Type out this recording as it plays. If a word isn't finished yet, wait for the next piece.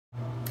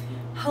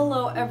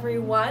Hello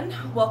everyone,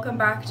 welcome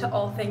back to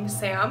All Things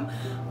Sam.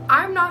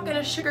 I'm not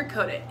gonna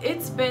sugarcoat it.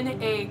 It's been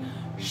a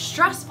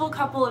stressful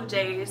couple of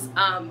days,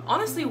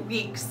 honestly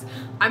weeks.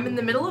 I'm in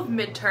the middle of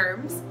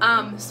midterms,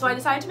 so I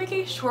decided to make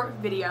a short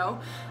video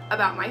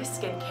about my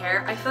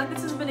skincare. I feel like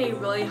this has been a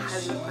really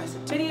highly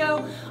requested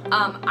video.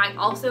 I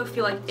also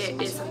feel like it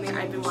is something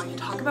I've been wanting to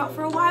talk about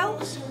for a while.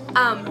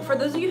 For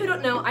those of you who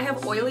don't know, I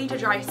have oily to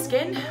dry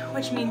skin,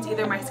 which means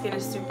either my skin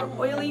is super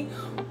oily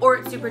or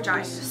it's super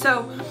dry.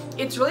 So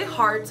it's really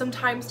hard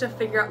sometimes to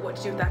figure out what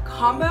to do with that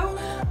combo.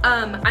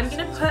 I'm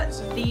gonna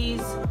put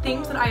these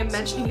things that I am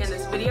mentioning in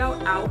this video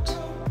out,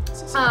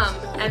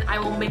 and I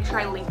will make sure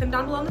I link them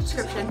down below in the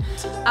description.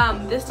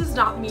 This does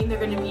not mean they're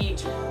going to be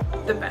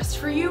the best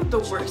for you, the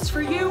worst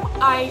for you.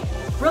 I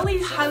really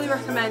highly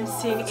recommend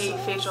seeing a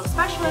facial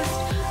specialist,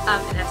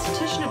 an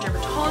esthetician, a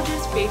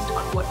dermatologist based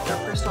on what their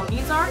personal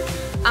needs are.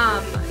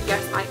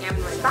 Yes, I am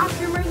in my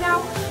bathroom right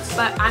now,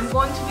 but I'm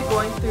going to be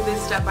going through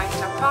this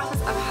step-by-step process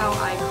of how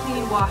I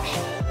clean, wash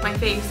my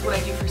face, what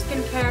I do for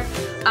skincare,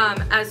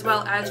 as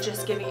well as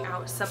just giving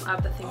out some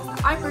of the things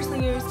that I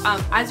personally use.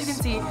 As you can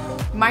see,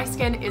 my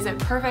skin isn't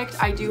perfect.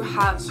 I do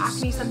have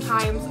acne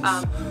sometimes.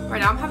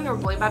 Right now I'm having a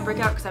really bad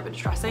breakout because I've been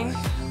stressing,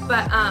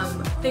 but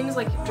things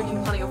like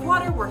drinking plenty of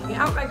water, working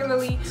out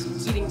regularly,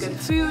 eating good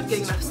food,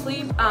 getting enough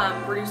sleep,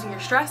 reducing your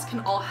stress can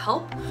all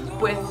help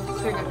with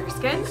clearing up your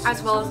skin,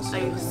 as well as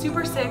a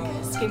super sick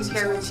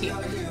skincare routine.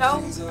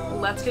 So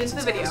let's get into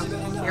the video.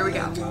 Here we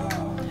go.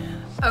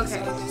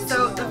 Okay,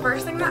 so the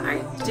first thing that I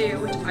do,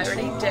 which I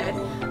already did,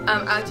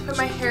 I like to put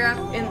my hair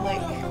up in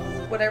like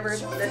whatever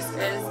this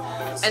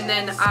is, and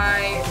then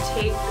I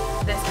take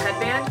this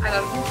headband. I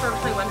got it from Forever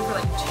 21 for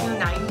like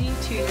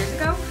 $2.90 2 years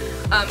ago.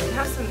 It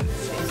has some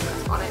face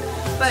mask on it,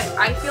 but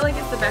I feel like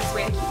it's the best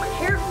way to keep my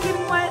hair from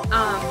getting wet.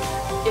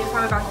 If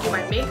I'm about to do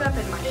my makeup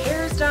and my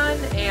hair is done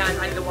and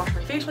I need to wash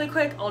my face really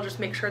quick, I'll just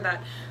make sure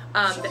that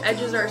the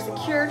edges are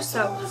secure.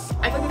 So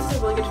I think this is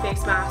a really good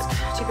face mask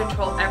to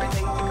control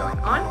everything going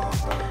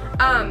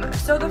on.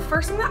 So the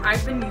first thing that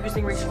I've been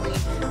using recently,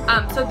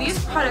 so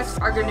these products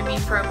are going to be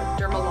from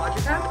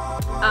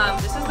Dermalogica.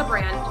 This is the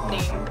brand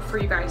name for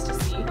you guys to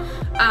see.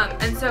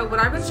 And so what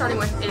I've been starting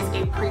with is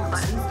a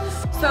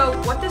Precleanse. So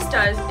what this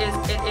does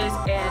is it is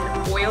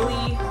an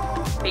oily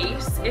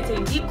base. It's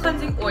a deep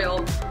cleansing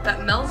oil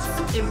that melts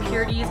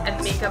impurities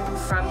and makeup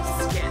from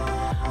skin.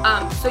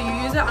 So you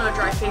use it on a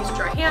dry face,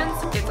 dry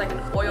hands. It's like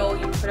an oil,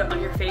 you put it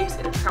on your face,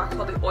 it attracts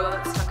all the oil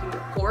that's stuck in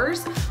your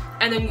pores,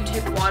 and then you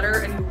take water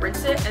and you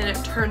rinse it, and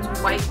it turns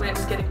white when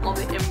it's getting all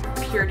the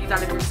impurities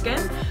out of your skin.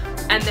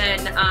 And then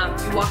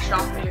you wash it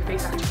off and your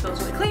face actually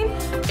feels really clean.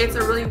 It's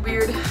a really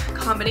weird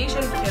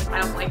combination because I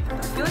don't like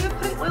the feeling of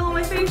putting oil on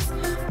my face,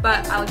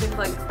 but I like the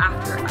feeling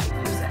after I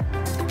use it.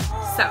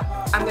 So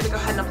I'm gonna go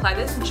ahead and apply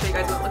this and show you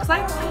guys what it looks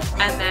like,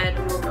 and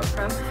then we'll go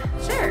from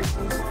there.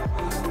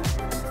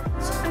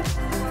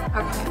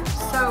 Okay,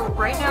 so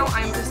right now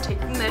I'm just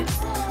taking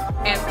this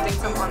and putting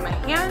some on my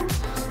hand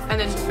and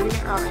then moving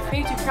it around my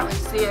face. You can't really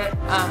see it,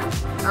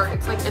 or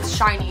it's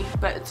shiny,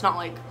 but it's not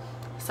like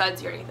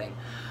sudsy or anything.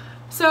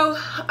 So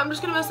I'm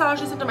just gonna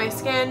massage this into my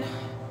skin,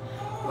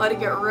 let it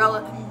get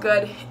real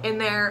good in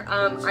there.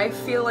 I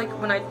feel like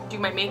when I do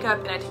my makeup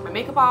and I take my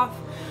makeup off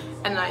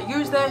and then I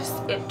use this,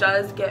 it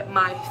does get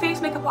my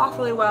face makeup off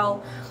really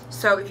well.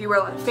 So if you wear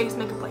a lot of face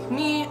makeup like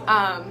me,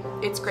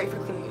 it's great for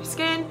cleaning your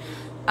skin.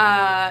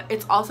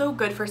 It's also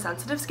good for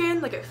sensitive skin.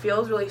 Like, it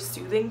feels really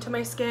soothing to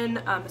my skin,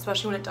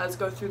 especially when it does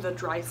go through the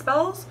dry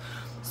spells.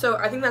 So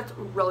I think that's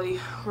really,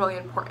 really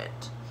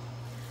important.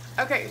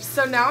 Okay,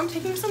 so now I'm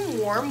taking some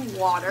warm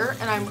water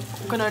and I'm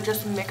gonna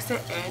just mix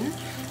it in,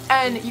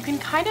 and you can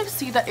kind of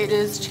see that it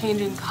is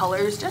changing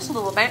colors just a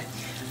little bit.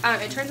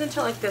 It turns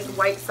into like this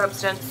white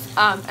substance,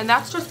 and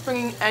that's just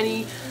bringing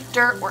any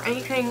dirt or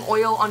anything,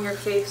 oil on your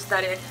face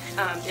that it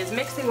is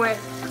mixing with,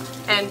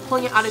 and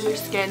pulling it out of your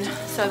skin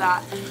so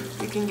that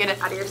you can get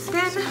it out of your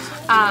skin.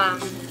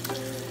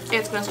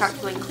 It's going to start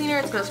feeling cleaner,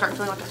 it's going to start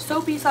feeling like a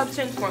soapy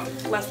substance, more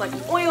less like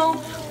an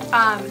oil,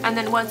 and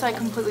then once I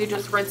completely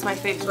just rinse my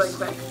face really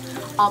quick,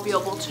 I'll be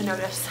able to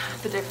notice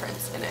the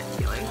difference in it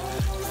feeling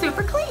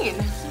super clean.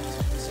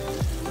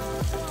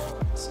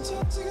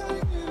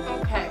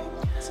 Okay,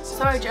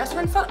 so I just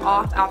rinsed that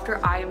off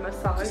after I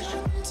massaged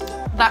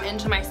that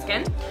into my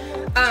skin.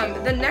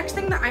 The next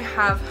thing that I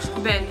have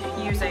been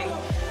using,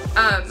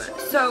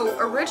 so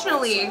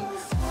originally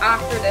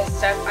after this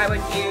step I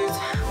would use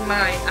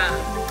my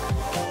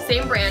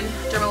same brand,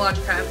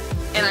 Dermalogica,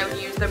 and I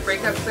would use the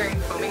Breakout Clearing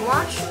Foaming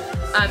Wash.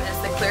 It's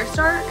the Clear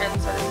Start,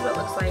 and so this is what it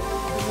looks like.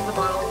 This is the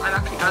bottle. I'm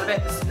actually out of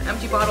it. This is an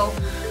empty bottle.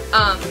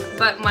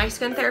 But my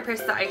skin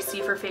therapist that I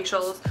see for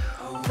facials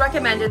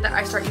recommended that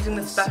I start using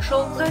the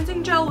special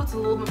cleansing gel, which is a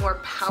little bit more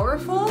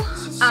powerful.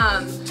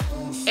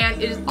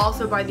 And it is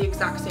also by the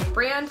exact same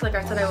brand. Like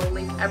I said, I will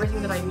link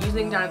everything that I'm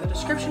using down in the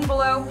description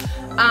below.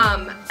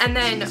 And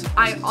then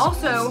I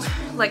also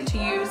like to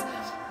use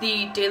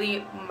the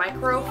Daily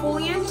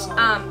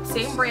Microfoliant,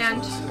 same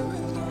brand.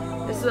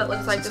 This is what it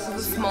looks like. This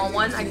is a small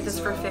one. I get this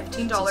for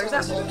 $15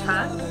 at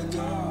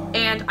Ulta.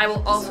 and I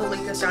will also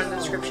link this down in the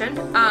description.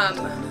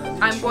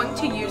 I'm going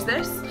to use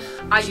this.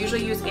 I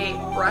usually use a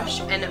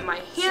brush in my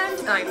hand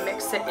and I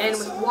mix it in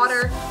with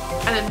water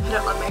and then put it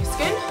on my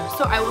skin.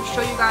 So I will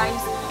show you guys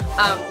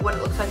what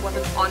it looks like once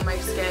it's on my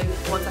skin,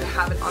 once I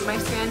have it on my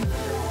skin.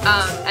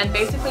 And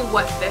basically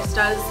what this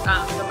does,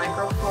 the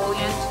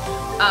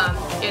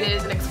Microfoliant, it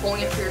is an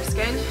exfoliant for your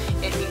skin.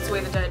 It eats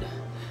away the dead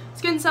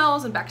skin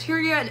cells and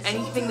bacteria and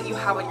anything that you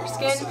have on your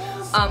skin.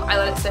 I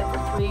let it sit for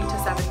 3 to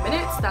 7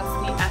 minutes. That's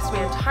the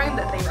estimated time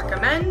that they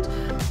recommend.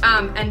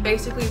 And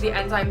basically the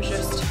enzymes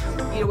just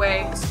eat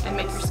away and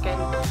make your skin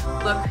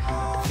look,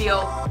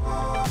 feel,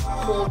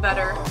 hold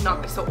better,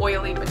 not be so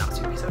oily but not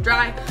be so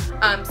dry.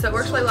 So it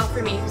works really well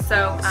for me.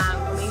 So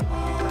let me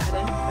go ahead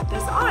and put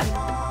this on.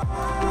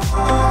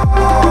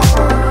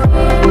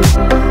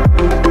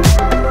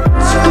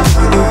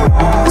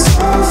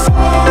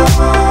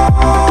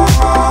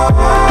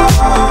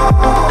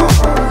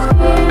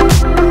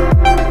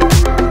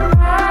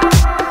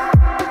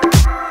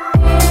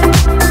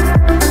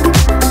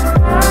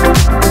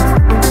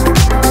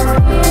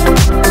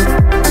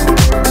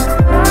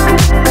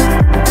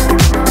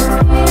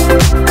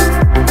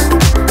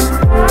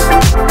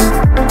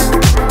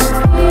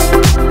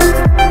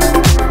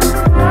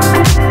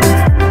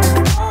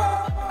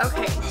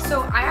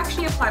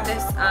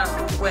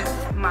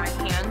 With my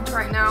hand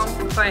right now,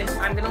 but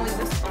I'm gonna leave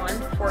this on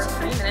for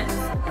 3 minutes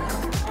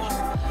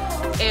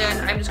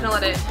and I'm just gonna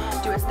let it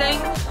do its thing.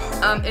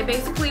 It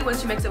basically,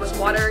 once you mix it with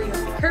water, you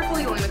have to be careful.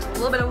 You only mix with a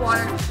little bit of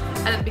water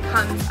and it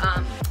becomes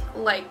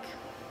like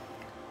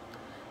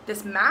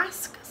this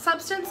mask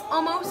substance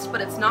almost,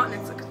 but it's not, and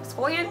it's like an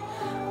exfoliant.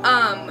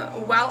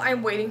 While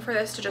I'm waiting for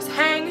this to just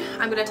hang,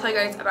 I'm going to tell you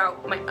guys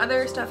about my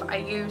other stuff I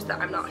use that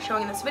I'm not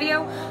showing in this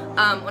video.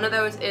 One of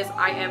those is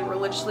I am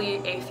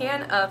religiously a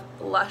fan of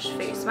Lush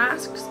face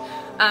masks.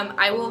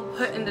 I will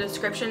put in the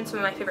description some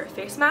of my favorite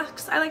face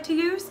masks I like to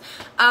use.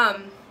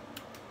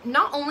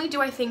 Not only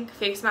do I think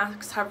face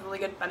masks have really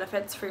good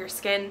benefits for your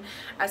skin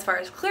as far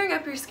as clearing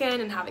up your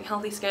skin and having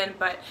healthy skin,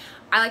 but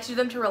I like to do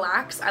them to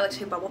relax. I like to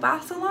do bubble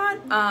baths a lot.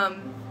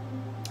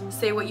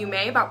 Say what you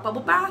may about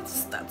bubble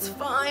baths, that's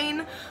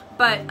fine,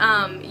 but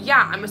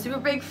yeah, I'm a super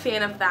big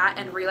fan of that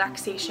and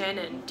relaxation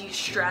and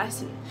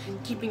de-stress and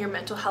keeping your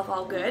mental health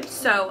all good.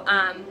 So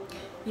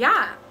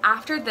yeah,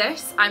 after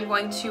this I'm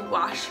going to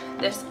wash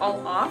this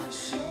all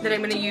off. Then I'm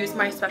going to use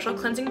my special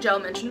cleansing gel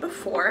mentioned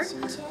before,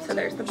 so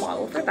there's the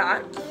bottle for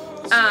that.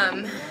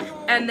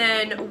 And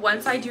then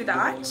once I do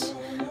that,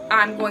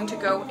 I'm going to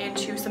go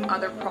into some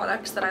other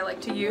products that I like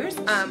to use.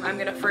 I'm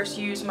going to first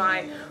use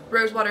my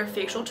Rosewater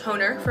Facial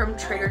Toner from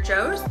Trader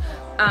Joe's.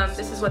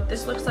 This is what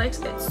this looks like.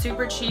 It's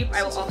super cheap.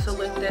 I will also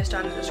link this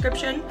down in the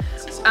description.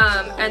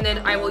 And then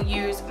I will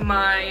use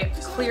my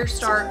Clear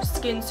Start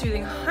Skin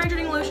Soothing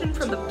Hydrating Lotion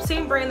from the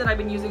same brand that I've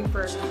been using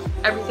for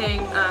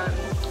everything,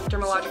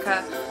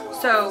 Dermalogica.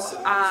 So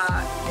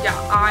yeah,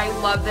 I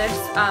love this.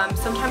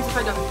 Sometimes if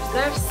I don't use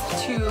this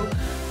to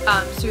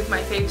soothe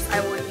my face, I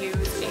will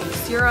use a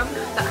serum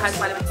that has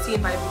vitamin C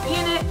and vitamin E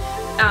in it.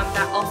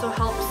 That also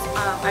helps.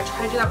 I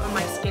try to do that when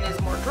my skin is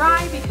more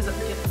dry because it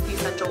gets the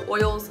essential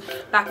oils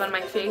back on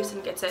my face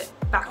and gets it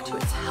back to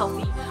its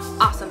healthy,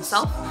 awesome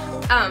self.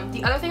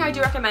 The other thing I do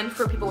recommend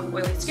for people with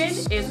oily skin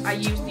is I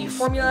use the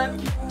Formula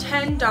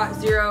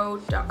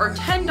 10.0 or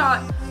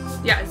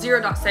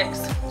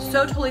 0.6.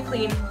 So totally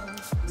clean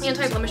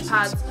anti-blemish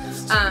pads.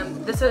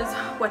 This is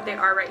what they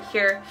are right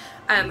here.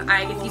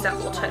 I get these at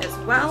Ulta as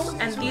well,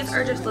 and these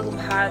are just little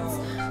pads,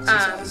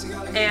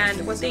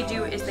 and what they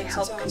do is they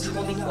help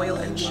control the oil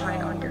and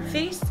shine on your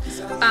face.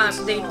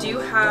 They do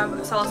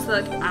have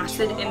salicylic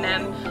acid in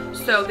them,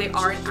 so they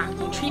are an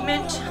acne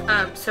treatment,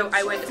 so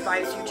I would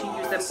advise you to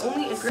use them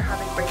only if you're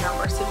having breakout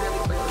or severely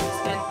oily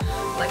skin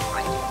like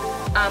I do.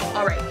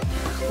 Alright,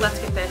 let's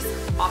get this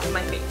off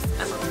my face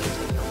and let's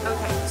continue.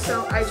 Okay,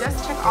 so I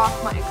just took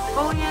off my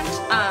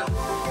exfoliant.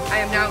 I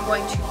am now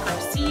going to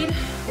proceed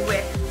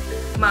with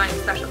my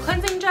special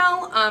cleansing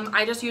gel.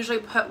 I just usually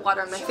put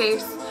water on my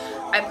face.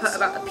 I put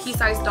about a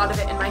pea-sized dot of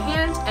it in my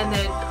hand and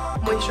then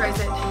moisturize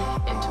it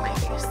into my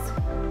face.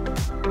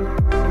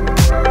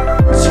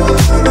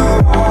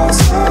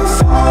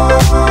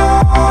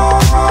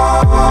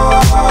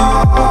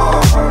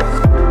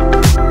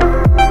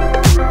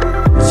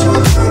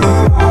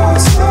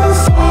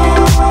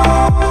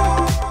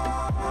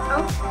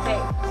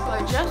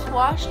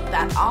 Washed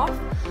that off.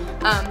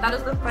 That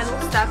is the final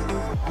step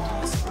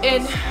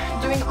in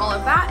doing all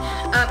of that.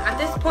 At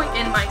this point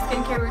in my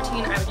skincare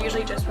routine, I would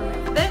usually just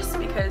remove this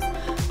because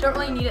I don't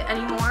really need it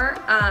anymore.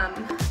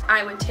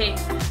 I would take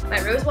my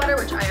rose water,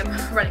 which I am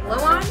running low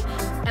on,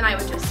 and I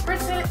would just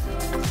spritz it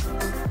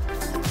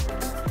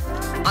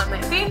on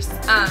my face.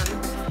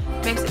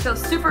 Makes it feel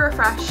super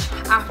fresh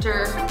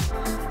after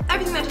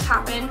everything that just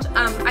happened,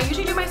 I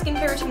usually do my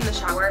skincare routine in the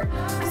shower.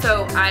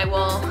 So I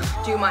will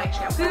do my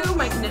shampoo,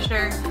 my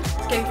conditioner,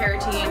 skincare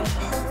routine,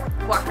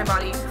 wash my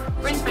body,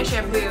 rinse my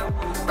shampoo,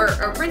 or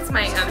rinse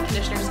my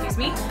conditioner, excuse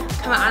me,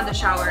 come out of the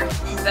shower,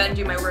 then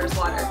do my rose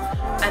water.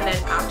 And then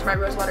after my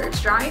rose water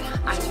is dry,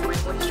 I do my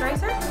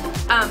moisturizer.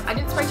 I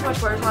didn't spray too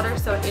much rose water,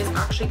 so it is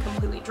actually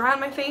completely dry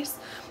on my face.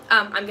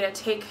 I'm going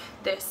to take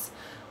this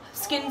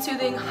Skin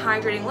Soothing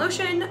Hydrating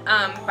Lotion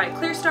by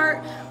Clear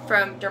Start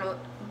from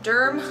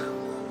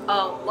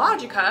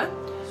Dermalogica,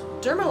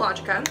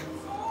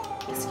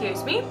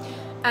 excuse me,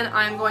 and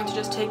I'm going to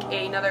just take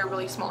another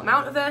really small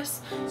amount of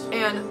this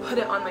and put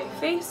it on my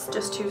face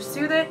just to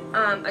soothe it.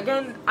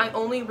 Again, I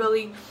only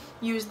really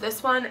use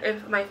this one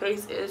if my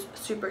face is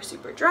super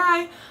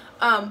dry.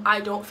 I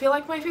don't feel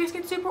like my face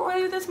gets super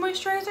oily with this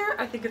moisturizer.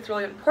 I think it's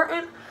really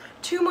important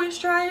to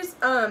moisturize,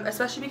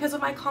 especially because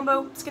of my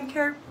combo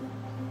skincare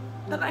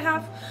that I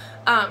have,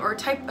 or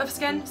type of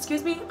skin,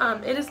 excuse me.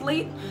 It is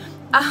late,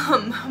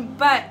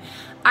 but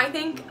I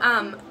think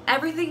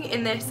everything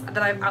in this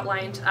that I've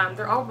outlined,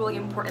 they're all really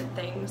important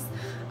things.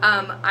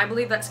 I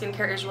believe that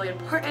skincare is really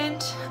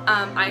important.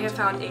 I have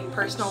found a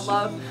personal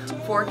love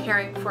for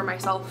caring for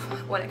myself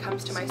when it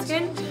comes to my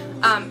skin,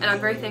 and I'm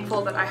very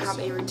thankful that I have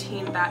a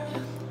routine that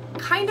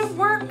kind of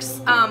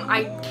works.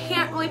 I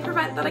can't really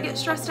prevent that I get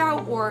stressed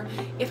out, or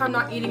if I'm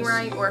not eating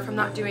right, or if I'm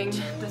not doing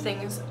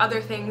the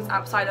other things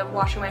outside of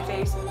washing my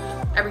face,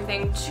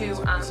 everything to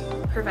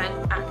prevent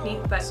acne,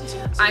 but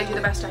I do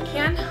the best I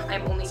can.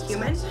 I'm only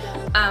human.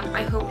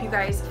 I hope you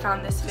guys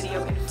found this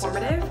video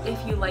informative.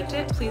 If you liked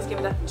it, please give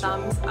it a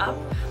thumbs up.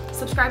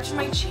 Subscribe to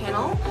my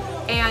channel,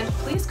 and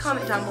please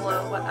comment down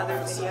below what other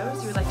videos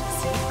you would like to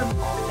see from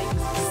All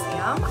Things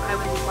Sam. I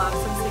would love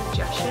some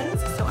suggestions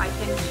so I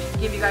can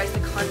give you guys the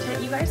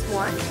content you guys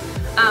want.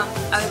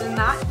 Other than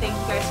that, thank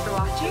you guys for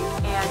watching,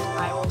 and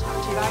I will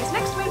talk to you guys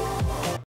next week.